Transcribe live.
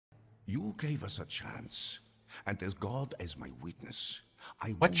You gave us a chance, and as God as my witness,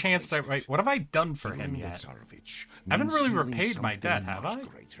 I What won't chance did I waste write? it. What have I done for him Killing the yet? Tsarevich I haven't means really sealing repaid my debt, something have much I?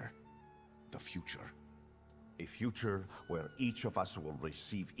 Greater. The future. A future where each of us will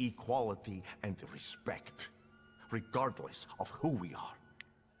receive equality and respect, regardless of who we are.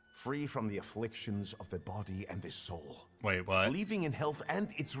 Free from the afflictions of the body and the soul. Wait, what? Living in health and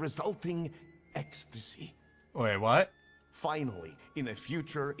its resulting ecstasy. Wait, what? Finally, in a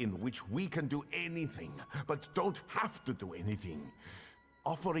future in which we can do anything, but don't have to do anything.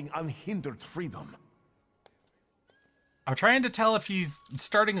 Offering unhindered freedom. I'm trying to tell if he's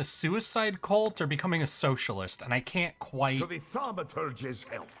starting a suicide cult or becoming a socialist, and I can't quite... To the thaumaturge's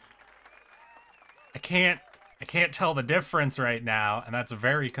health. I can't tell the difference right now, and that's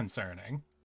very concerning.